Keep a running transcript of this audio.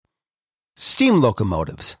Steam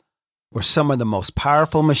locomotives were some of the most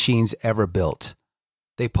powerful machines ever built.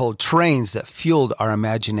 They pulled trains that fueled our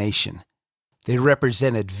imagination. They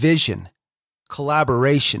represented vision,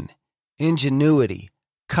 collaboration, ingenuity,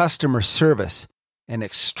 customer service, and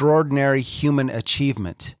extraordinary human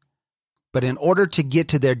achievement. But in order to get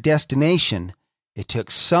to their destination, it took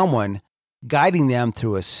someone guiding them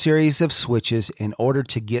through a series of switches in order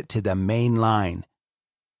to get to the main line.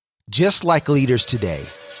 Just like leaders today,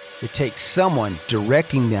 it takes someone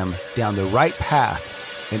directing them down the right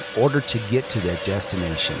path in order to get to their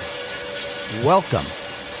destination. Welcome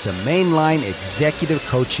to Mainline Executive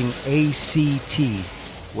Coaching, ACT,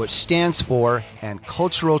 which stands for And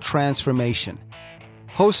Cultural Transformation,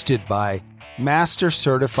 hosted by Master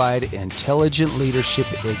Certified Intelligent Leadership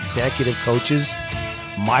Executive Coaches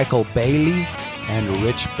Michael Bailey and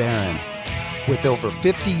Rich Barron, with over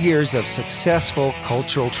 50 years of successful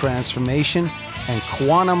cultural transformation and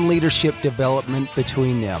quantum leadership development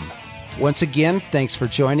between them. Once again, thanks for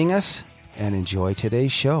joining us and enjoy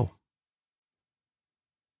today's show.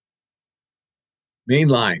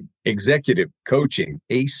 Mainline Executive Coaching,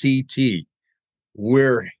 ACT.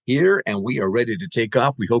 We're here and we are ready to take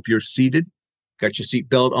off. We hope you're seated, got your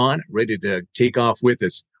seatbelt on, ready to take off with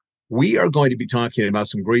us. We are going to be talking about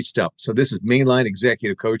some great stuff. So this is Mainline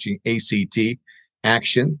Executive Coaching, ACT,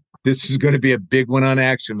 Action. This is going to be a big one on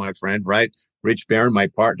action, my friend, right? Rich Barron, my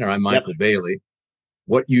partner. I'm Michael Bailey.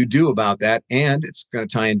 What you do about that, and it's going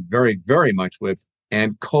to tie in very, very much with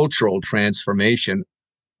and cultural transformation,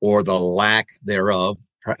 or the lack thereof.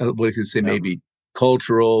 We could say maybe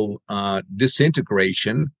cultural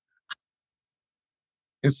disintegration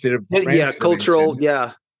instead of cultural.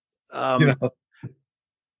 You know,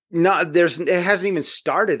 No, it hasn't even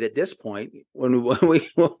started at this point. When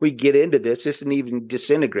we get into this, it isn't even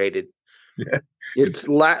disintegrated. Yeah. It's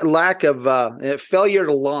lack of failure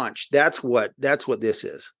to launch. That's what this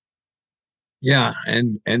is. Yeah,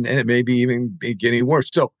 and it may be even be getting worse.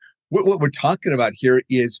 So what we're talking about here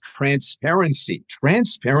is transparency.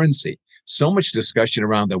 Transparency. So much discussion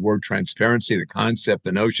around the word transparency, the concept,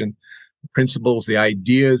 the notion, the principles, the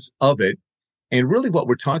ideas of it. And really what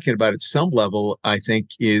we're talking about at some level, I think,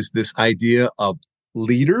 is this idea of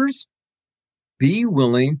leaders be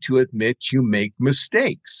willing to admit you make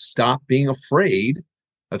mistakes. Stop being afraid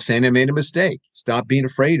of saying I made a mistake. Stop being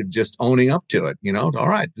afraid of just owning up to it. You know, all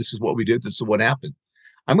right, this is what we did. This is what happened.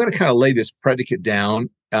 I'm going to kind of lay this predicate down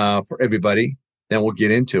for everybody. Then we'll get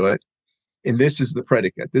into it. And this is the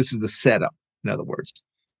predicate. This is the setup. In other words,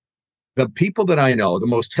 the people that I know, the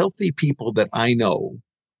most healthy people that I know,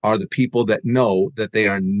 are the people that know that they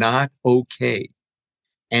are not okay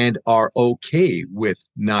and are okay with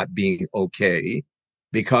not being okay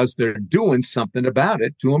because they're doing something about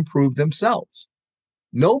it to improve themselves.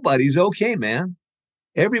 Nobody's okay, man.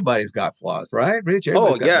 Everybody's got flaws, right, Rich?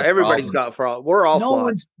 Everybody's got flaws. We're all flawed. No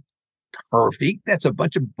one's perfect. That's a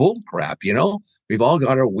bunch of bull crap, you know? We've all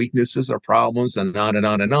got our weaknesses, our problems, and on and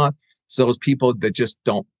on and on. So those people that just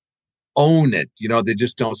don't own it, you know, they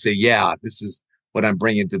just don't say, yeah, this is what I'm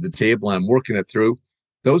bringing to the table, and I'm working it through.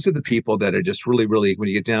 Those are the people that are just really, really, when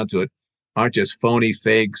you get down to it, aren't just phony,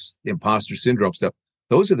 fakes, imposter syndrome stuff.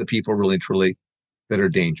 Those are the people really, truly that are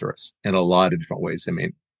dangerous in a lot of different ways. I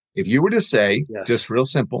mean, if you were to say, just real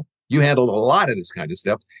simple, you handled a lot of this kind of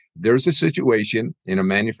stuff. There's a situation in a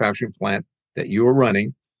manufacturing plant that you were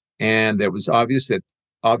running, and there was obviously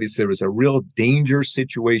there was a real danger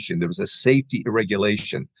situation. There was a safety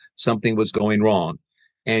irregulation. Something was going wrong.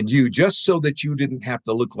 And you, just so that you didn't have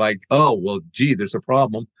to look like, oh, well, gee, there's a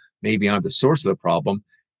problem. Maybe I'm the source of the problem.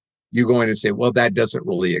 You go in and say, well, that doesn't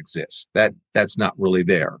really exist. That's not really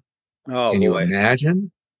there. Oh, Can you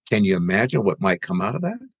imagine? Can you imagine what might come out of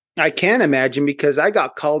that? I can imagine, because I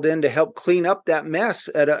got called in to help clean up that mess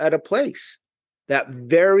at a place. That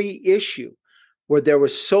very issue where there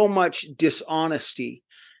was so much dishonesty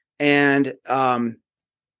and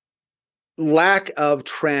lack of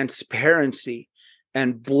transparency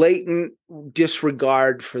and blatant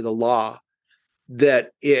disregard for the law,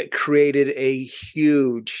 that it created a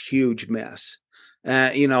huge, huge mess.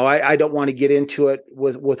 I don't want to get into it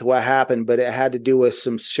with what happened, but it had to do with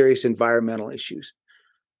some serious environmental issues.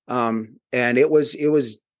 And it was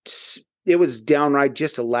downright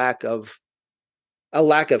just a lack of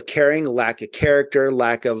caring, a lack of character,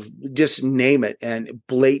 lack of, just name it, and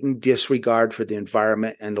blatant disregard for the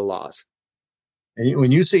environment and the laws. And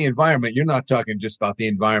when you say environment, you're not talking just about the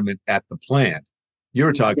environment at the plant.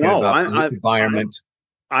 You're talking about the environment.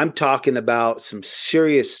 I'm talking about some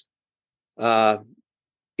serious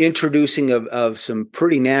introducing of some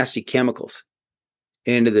pretty nasty chemicals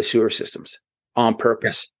into the sewer systems on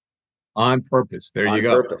purpose. On purpose. There you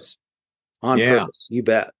go. On purpose. on Yeah. purpose. You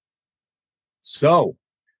bet. So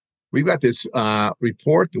we've got this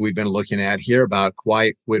report that we've been looking at here about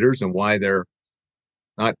quiet quitters and why they're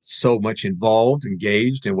not so much involved,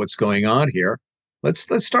 engaged in what's going on here. Let's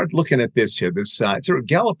start looking at this here. This it's a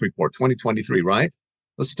Gallup report, 2023, right?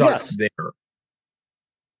 Let's start Yes. there.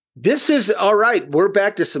 This is all right. We're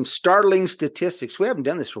back to some startling statistics. We haven't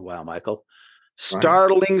done this for a while, Michael.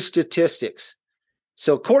 Startling statistics.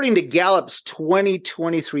 So, according to Gallup's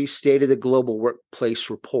 2023 State of the Global Workplace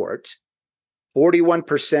report,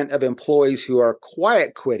 41% of employees who are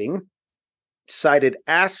quiet quitting cited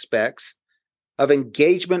aspects of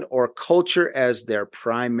engagement or culture as their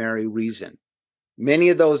primary reason. Many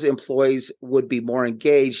of those employees would be more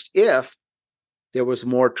engaged if there was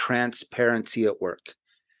more transparency at work.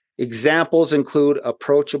 Examples include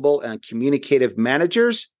approachable and communicative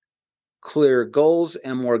managers, clear goals,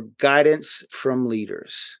 and more guidance from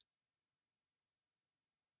leaders.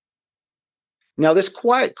 Now, this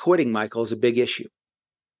quiet quitting, Michael, is a big issue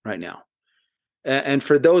right now. And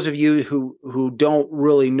for those of you who don't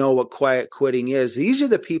really know what quiet quitting is, these are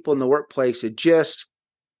the people in the workplace that just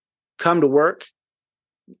come to work,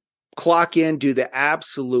 clock in, do the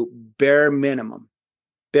absolute bare minimum,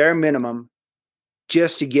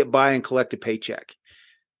 just to get by and collect a paycheck.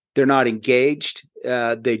 They're not engaged.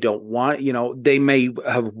 They don't want, they may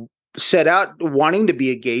have set out wanting to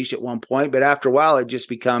be engaged at one point, but after a while, it just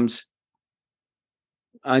becomes,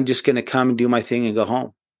 I'm just going to come and do my thing and go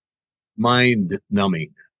home. Mind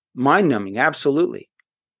numbing. Absolutely.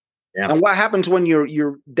 Yeah. And what happens when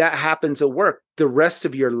that happens at work? The rest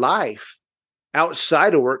of your life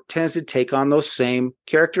outside of work tends to take on those same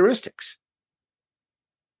characteristics.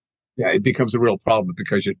 Yeah, it becomes a real problem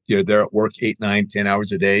because you're there at work 8, 9, 10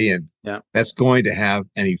 hours a day, and that's going to have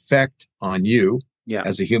an effect on you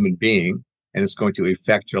as a human being, and it's going to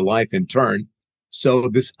affect your life in turn. So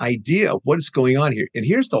this idea of what is going on here, and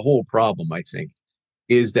here's the whole problem, I think,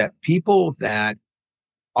 is that people that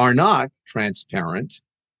are not transparent,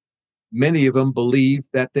 many of them believe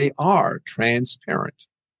that they are transparent.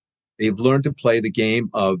 They've learned to play the game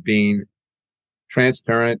of being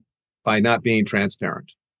transparent by not being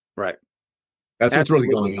transparent. Right. That's what's really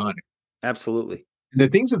going on. Absolutely. And the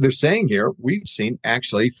things that they're saying here, we've seen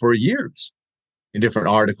actually for years in different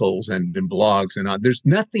articles and in blogs and there's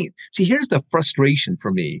nothing. See, here's the frustration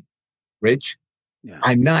for me, Rich. Yeah.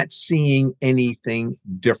 I'm not seeing anything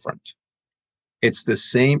different. It's the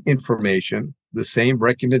same information, the same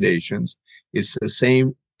recommendations. It's the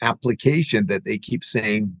same application that they keep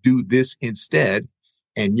saying, do this instead.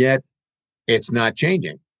 And yet it's not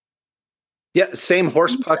changing. Yeah. Same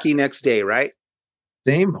horse pucky next day, right?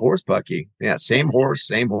 Same horse pucky. Yeah. Same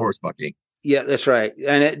horse pucky. Yeah, that's right.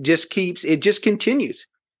 And it just continues.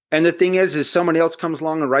 And the thing is someone else comes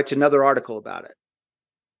along and writes another article about it.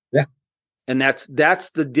 Yeah. And that's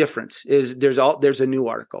the difference is there's a new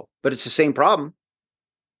article, but it's the same problem.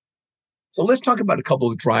 So let's talk about a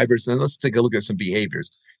couple of drivers, and then let's take a look at some behaviors.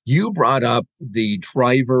 You brought up the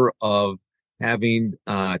driver of having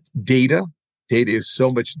data. Data is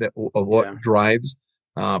so much of what drives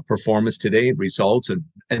performance today, results,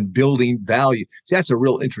 and building value. See, that's a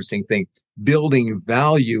real interesting thing. Building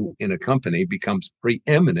value in a company becomes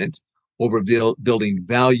preeminent over building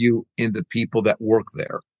value in the people that work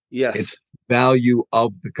there. Yes. It's value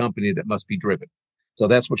of the company that must be driven. So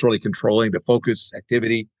that's what's really controlling the focus,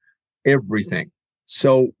 activity, everything.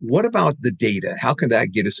 So what about the data? How can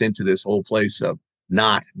that get us into this whole place of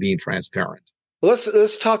not being transparent?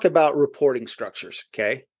 Let's talk about reporting structures,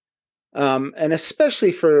 okay? And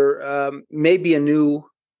especially for maybe a new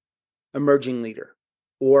emerging leader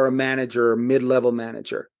or a manager or mid-level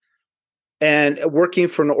manager, and working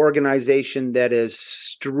for an organization that is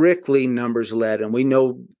strictly numbers-led, and we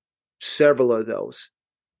know several of those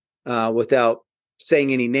without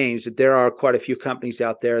saying any names, that there are quite a few companies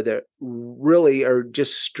out there that really are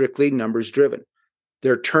just strictly numbers-driven.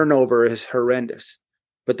 Their turnover is horrendous.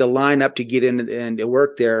 But the line up to get in and to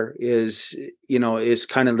work there is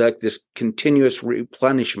kind of like this continuous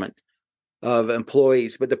replenishment of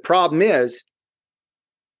employees. But the problem is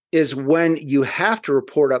when you have to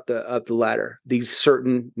report up the ladder, these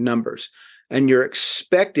certain numbers, and you're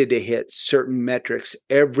expected to hit certain metrics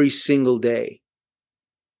every single day.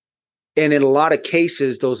 And in a lot of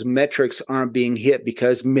cases, those metrics aren't being hit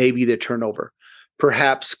because maybe the turnover.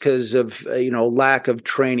 Perhaps because of lack of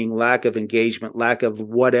training, lack of engagement, lack of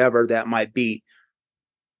whatever that might be.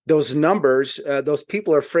 Those numbers, those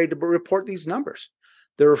people are afraid to report these numbers.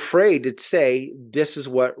 They're afraid to say this is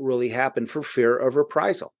what really happened for fear of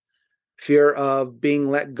reprisal, fear of being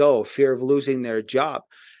let go, fear of losing their job.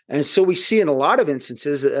 And so we see in a lot of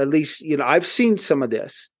instances, at least I've seen some of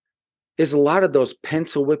this, is a lot of those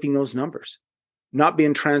pencil whipping those numbers, not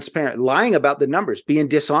being transparent, lying about the numbers, being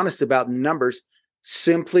dishonest about the numbers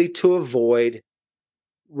simply to avoid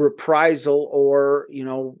reprisal or,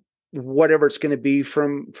 whatever it's going to be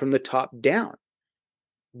from the top down.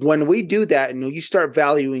 When we do that and you start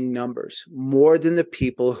valuing numbers more than the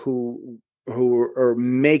people who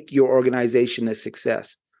make your organization a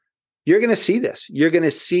success, you're going to see this. You're going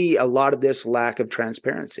to see a lot of this lack of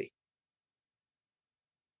transparency.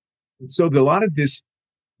 So a lot of this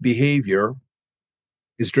behavior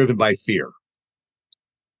is driven by fear.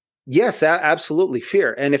 Yes, absolutely,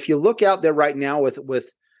 fear. And if you look out there right now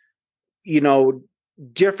with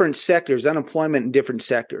different sectors, unemployment in different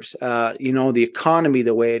sectors, the economy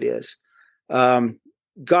the way it is, even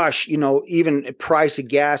price of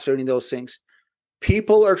gas or any of those things,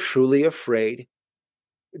 people are truly afraid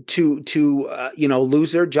to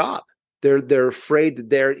lose their job. They're afraid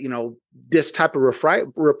that this type of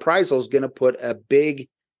reprisal is going to put a big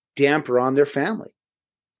damper on their family.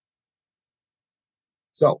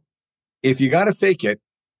 So if you got to fake it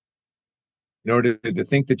in order to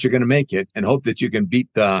think that you're going to make it and hope that you can beat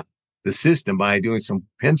the system by doing some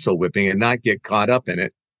pencil whipping and not get caught up in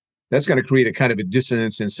it, that's going to create a kind of a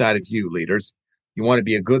dissonance inside of you, leaders. You want to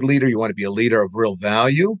be a good leader. You want to be a leader of real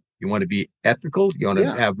value. You want to be ethical. You want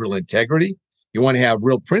to have real integrity. You want to have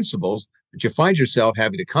real principles, but you find yourself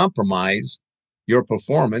having to compromise your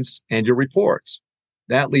performance and your reports.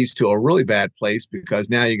 That leads to a really bad place because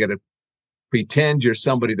now you got to pretend you're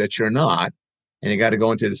somebody that you're not. And you got to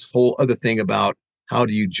go into this whole other thing about how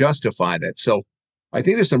do you justify that? So I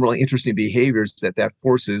think there's some really interesting behaviors that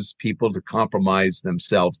forces people to compromise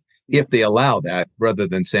themselves if they allow that, rather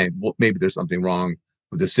than saying, well, maybe there's something wrong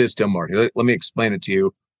with the system, or let me explain it to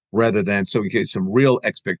you, rather than so we get some real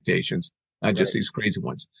expectations, not just these crazy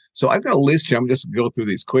ones. So I've got a list here. I'm just going to go through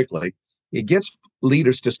these quickly. It gets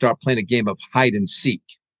leaders to start playing a game of hide and seek.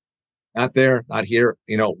 Not there, not here.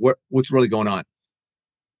 What's really going on?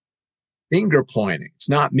 Finger pointing. It's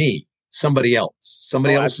not me. Somebody else.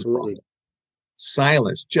 Somebody else's problem.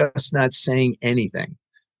 Silence. Just not saying anything.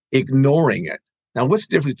 Ignoring it. Now, what's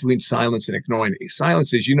the difference between silence and ignoring it?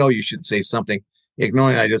 Silence is, you should say something.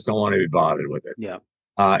 Ignoring, I just don't want to be bothered with it. Yeah.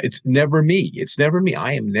 It's never me. It's never me.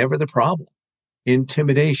 I am never the problem.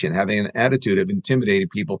 Intimidation, having an attitude of intimidating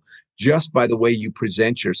people just by the way you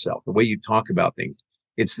present yourself, the way you talk about things.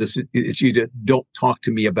 It's you to, don't talk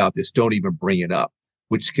to me about this. Don't even bring it up,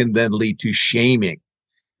 which can then lead to shaming.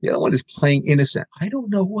 The other one is playing innocent. I don't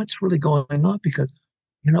know what's really going on because,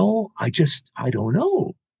 I don't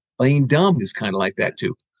know. Playing dumb is kind of like that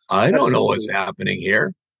too. I don't know what's happening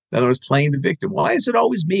here. In other words, playing the victim. Why is it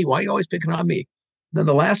always me? Why are you always picking on me? Then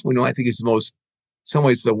the last one, I think is some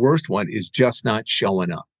ways the worst one, is just not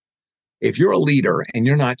showing up. If you're a leader and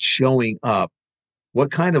you're not showing up,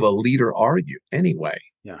 what kind of a leader are you anyway?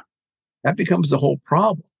 Yeah. That becomes the whole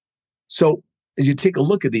problem. So as you take a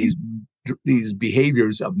look at these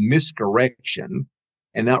behaviors of misdirection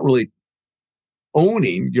and not really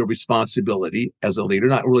owning your responsibility as a leader,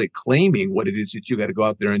 not really claiming what it is that you got to go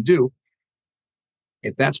out there and do,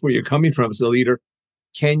 if that's where you're coming from as a leader,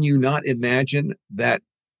 can you not imagine that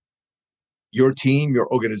your team,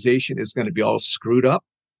 your organization is going to be all screwed up?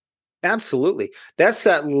 Absolutely. That's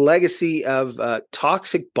that legacy of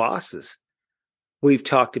toxic bosses we've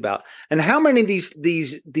talked about. And how many of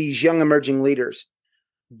these young emerging leaders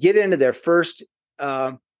get into their first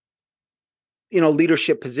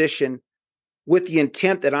leadership position with the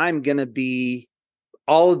intent that I'm going to be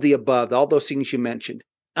all of the above, all those things you mentioned.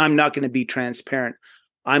 I'm not going to be transparent.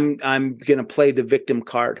 I'm going to play the victim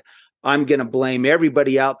card. I'm going to blame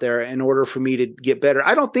everybody out there in order for me to get better.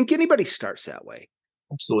 I don't think anybody starts that way.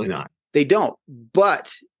 Absolutely not. They don't.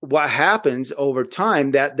 But what happens over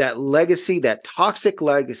time, that legacy, that toxic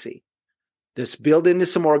legacy that's built into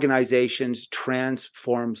some organizations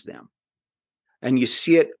transforms them. And you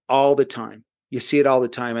see it all the time.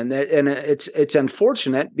 And it's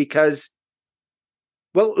unfortunate because,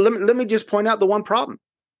 well, let me just point out the one problem.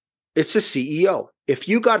 It's the CEO. If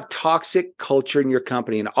you got toxic culture in your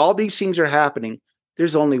company and all these things are happening,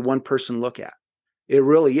 there's only one person to look at. It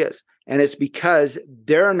really is. And it's because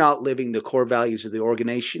they're not living the core values of the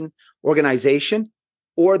organization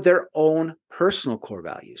or their own personal core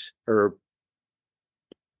values, or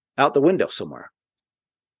out the window somewhere.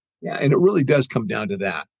 Yeah, and it really does come down to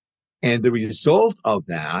that. And the result of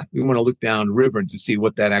that, we want to look down river and to see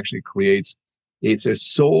what that actually creates. It's a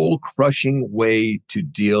soul-crushing way to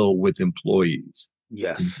deal with employees.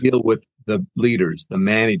 Yes. To deal with the leaders, the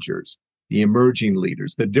managers, the emerging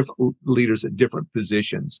leaders, the different leaders at different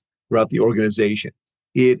positions throughout the organization.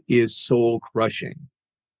 It is soul-crushing.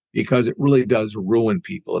 because it really does ruin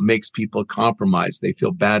people. It makes people compromise. They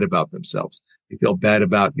feel bad about themselves. They feel bad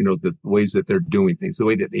about, the ways that they're doing things, the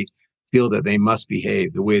way that they feel that they must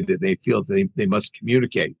behave, the way that they feel they must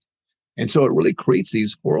communicate. And so it really creates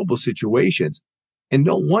these horrible situations. And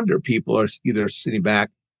no wonder people are either sitting back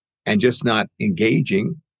and just not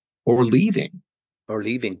engaging or leaving.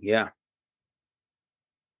 Yeah.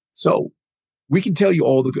 So we can tell you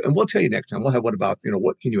all and we'll tell you next time. We'll have one about,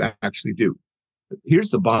 what can you actually do? Here's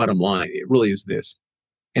the bottom line. It really is this.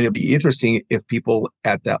 And it'd be interesting if people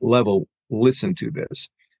at that level listen to this,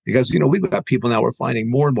 because, we've got people now, we're finding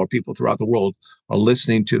more and more people throughout the world are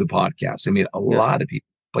listening to the podcast. I mean, a lot of people,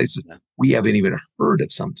 places we haven't even heard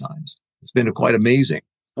of sometimes. It's been quite amazing.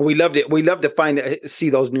 And we loved it. We love to see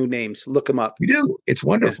those new names. Look them up. We do. It's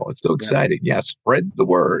wonderful. Yeah. It's so exciting. Yeah. Spread the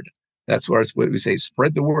word. That's what we say.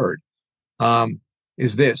 Spread the word.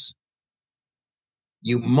 Is this.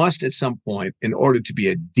 You must at some point, in order to be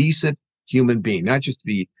a decent human being, not just to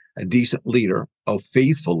be a decent leader, a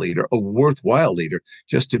faithful leader, a worthwhile leader,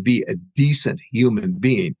 just to be a decent human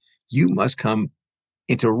being, you must come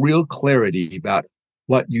into real clarity about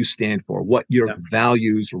what you stand for, what your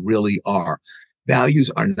values really are. Values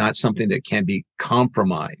are not something that can be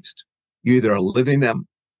compromised. You either are living them,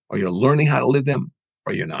 or you're learning how to live them,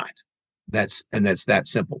 or you're not. That's that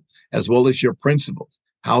simple. As well as your principles.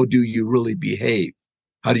 How do you really behave?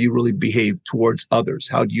 How do you really behave towards others?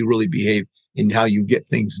 How do you really behave in how you get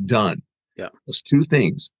things done? Yeah. Those two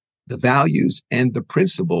things, the values and the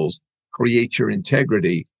principles, create your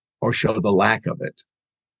integrity or show the lack of it.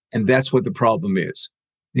 And that's what the problem is.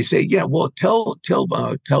 They say, yeah, well, tell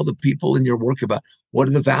the people in your work about what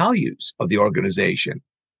are the values of the organization.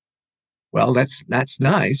 Well, that's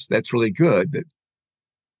nice. That's really good.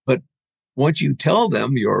 But once you tell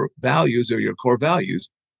them your values or your core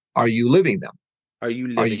values, are you living them? Are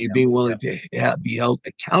you being willing to be held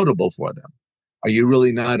accountable for them? Are you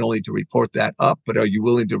really not only to report that up, but are you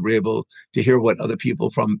willing to be able to hear what other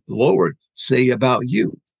people from lower say about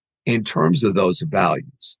you in terms of those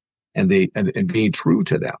values and being true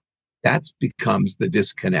to them? That becomes the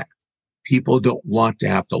disconnect. People don't want to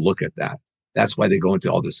have to look at that. That's why they go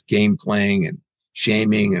into all this game playing and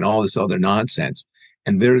shaming and all this other nonsense.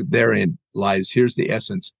 And therein lies, here's the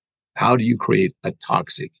essence. How do you create a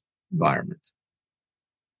toxic environment?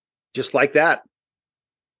 Just like that.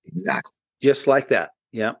 Exactly. Just like that.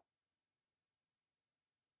 Yeah.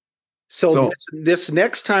 So this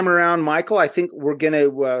next time around, Michael, I think we're going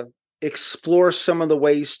to explore some of the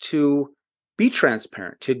ways to be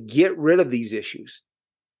transparent, to get rid of these issues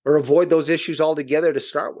or avoid those issues altogether to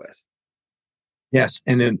start with. Yes.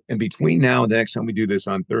 And then in between now and the next time we do this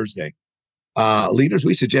on Thursday, leaders,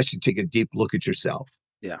 we suggest you take a deep look at yourself.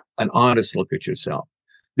 Yeah. An honest look at yourself.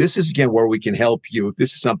 This is, again, where we can help you. If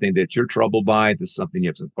this is something that you're troubled by, this is something you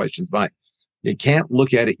have some questions by, you can't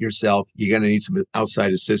look at it yourself. You're going to need some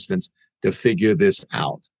outside assistance to figure this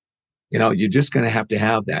out. You're just going to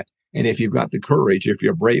have that. And if you've got the courage, if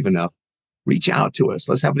you're brave enough, reach out to us.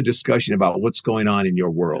 Let's have a discussion about what's going on in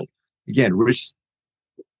your world. Again, Rich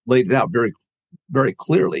laid it out very, very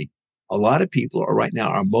clearly. A lot of people right now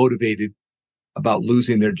are motivated about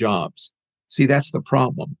losing their jobs. See, that's the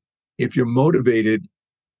problem. If you're motivated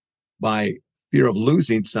by fear of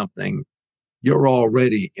losing something, you're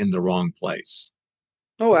already in the wrong place.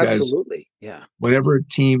 Oh, absolutely. Yeah. Whenever a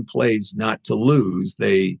team plays not to lose,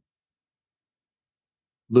 they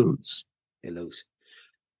lose.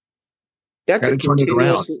 That's a turn it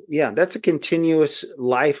around. Yeah, that's a continuous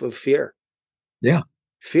life of fear. Yeah.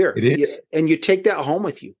 Fear. It is. And you take that home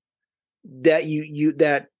with you.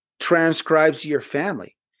 That transcribes your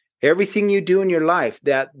family. Everything you do in your life,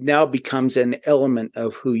 that now becomes an element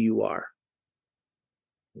of who you are.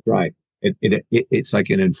 Right. It's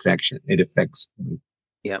like an infection. It affects.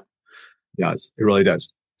 Yeah. It does. It really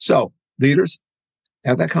does. So leaders,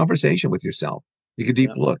 have that conversation with yourself. Take a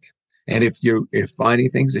deep look. And if you're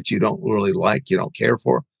finding things that you don't really like, you don't care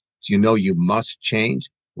for, so you must change,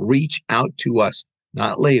 reach out to us,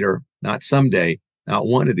 not later, not someday, not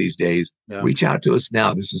one of these days. Yeah. Reach out to us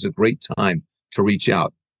now. This is a great time to reach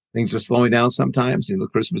out. Things are slowing down sometimes in the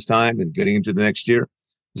Christmas time and getting into the next year.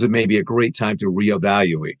 This may be a great time to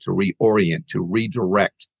reevaluate, to reorient, to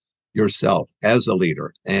redirect yourself as a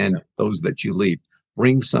leader and those that you lead.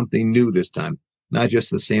 Bring something new this time, not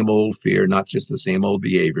just the same old fear, not just the same old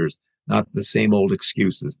behaviors, not the same old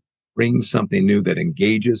excuses. Bring something new that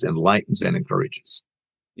engages, enlightens, and encourages.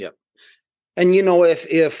 Yep. And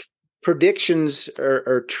if predictions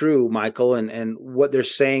are true, Michael, and what they're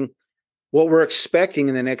saying, what we're expecting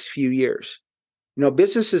in the next few years.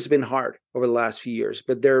 Business has been hard over the last few years,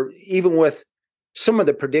 but even with some of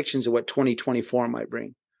the predictions of what 2024 might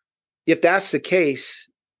bring, if that's the case,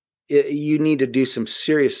 you need to do some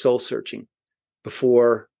serious soul searching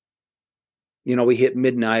before, we hit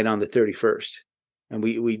midnight on the 31st, and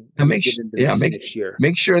we make sure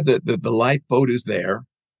that the lifeboat is there.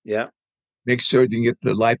 Yeah. Make sure you can get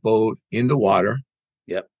the lifeboat in the water.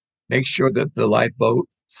 Yep. Make sure that the lifeboat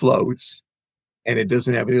floats and it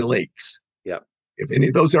doesn't have any leaks. Yep. If any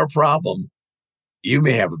of those are a problem, you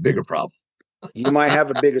may have a bigger problem. You might have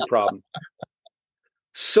a bigger problem.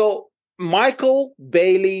 So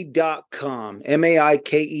michaelbailey.com,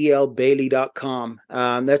 MAIKEL Bailey.com.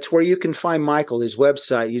 That's where you can find Michael, his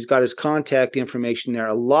website. He's got his contact information there.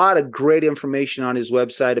 A lot of great information on his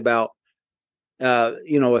website about,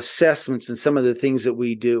 assessments and some of the things that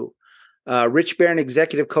we do.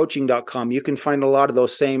 RichBarronExecutiveCoaching.com. You can find a lot of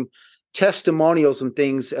those same testimonials and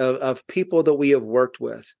things of people that we have worked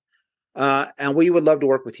with. And we would love to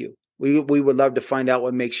work with you. We would love to find out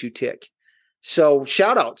what makes you tick. So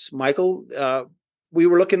shout outs, Michael. We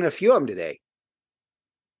were looking at a few of them today.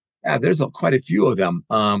 Yeah, there's quite a few of them.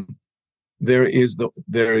 There is the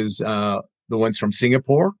ones from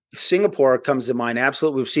Singapore. Singapore comes to mind.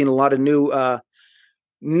 Absolutely. We've seen a lot of new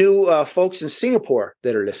folks in Singapore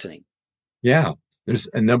that are listening. Yeah. There's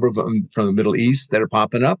a number of them from the Middle East that are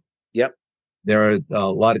popping up. Yep. There are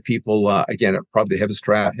a lot of people, again, probably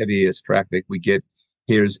the heaviest traffic we get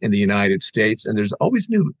here is in the United States. And there's always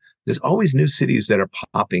new cities that are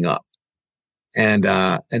popping up. And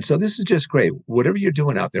so this is just great. Whatever you're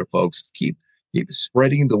doing out there, folks, keep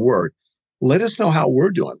spreading the word. Let us know how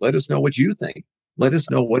we're doing. Let us know what you think. Let us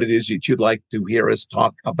know what it is that you'd like to hear us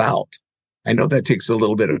talk about. I know that takes a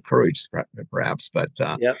little bit of courage, perhaps, but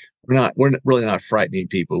we're really not frightening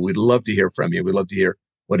people. We'd love to hear from you. We'd love to hear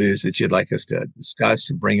what it is that you'd like us to discuss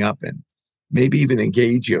and bring up, and maybe even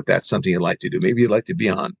engage you if that's something you'd like to do. Maybe you'd like to be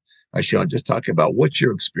on a show and just talk about what's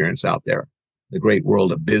your experience out there, the great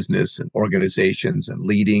world of business and organizations and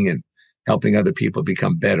leading and helping other people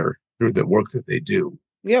become better through the work that they do.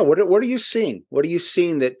 Yeah. What are you seeing? What are you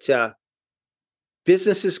seeing that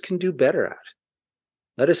businesses can do better at?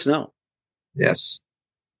 Let us know. Yes.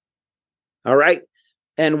 All right.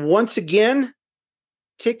 And once again,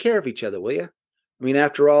 take care of each other, will you? I mean,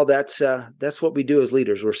 after all, that's what we do as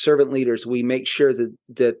leaders. We're servant leaders. We make sure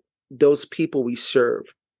that those people we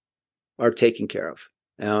serve are taken care of.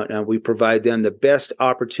 And we provide them the best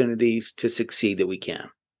opportunities to succeed that we can.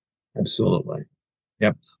 Absolutely.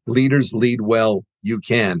 Yep. Leaders lead well. You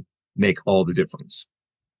can make all the difference.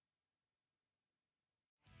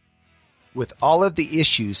 With all of the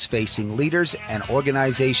issues facing leaders and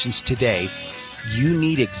organizations today, you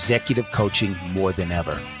need executive coaching more than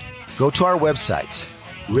ever. Go to our websites,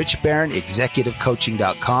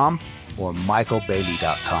 richbarronexecutivecoaching.com or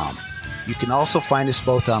michaelbailey.com. You can also find us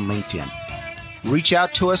both on LinkedIn. Reach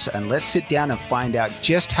out to us and let's sit down and find out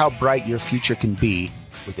just how bright your future can be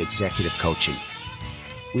with executive coaching.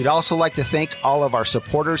 We'd also like to thank all of our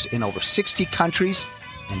supporters in over 60 countries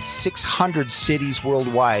and 600 cities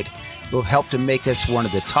worldwide who have helped to make us one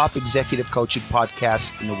of the top executive coaching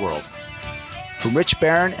podcasts in the world. From Rich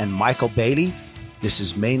Barron and Michael Bailey, this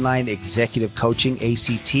is Mainline Executive Coaching,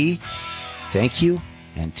 ACT. Thank you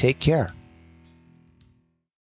and take care.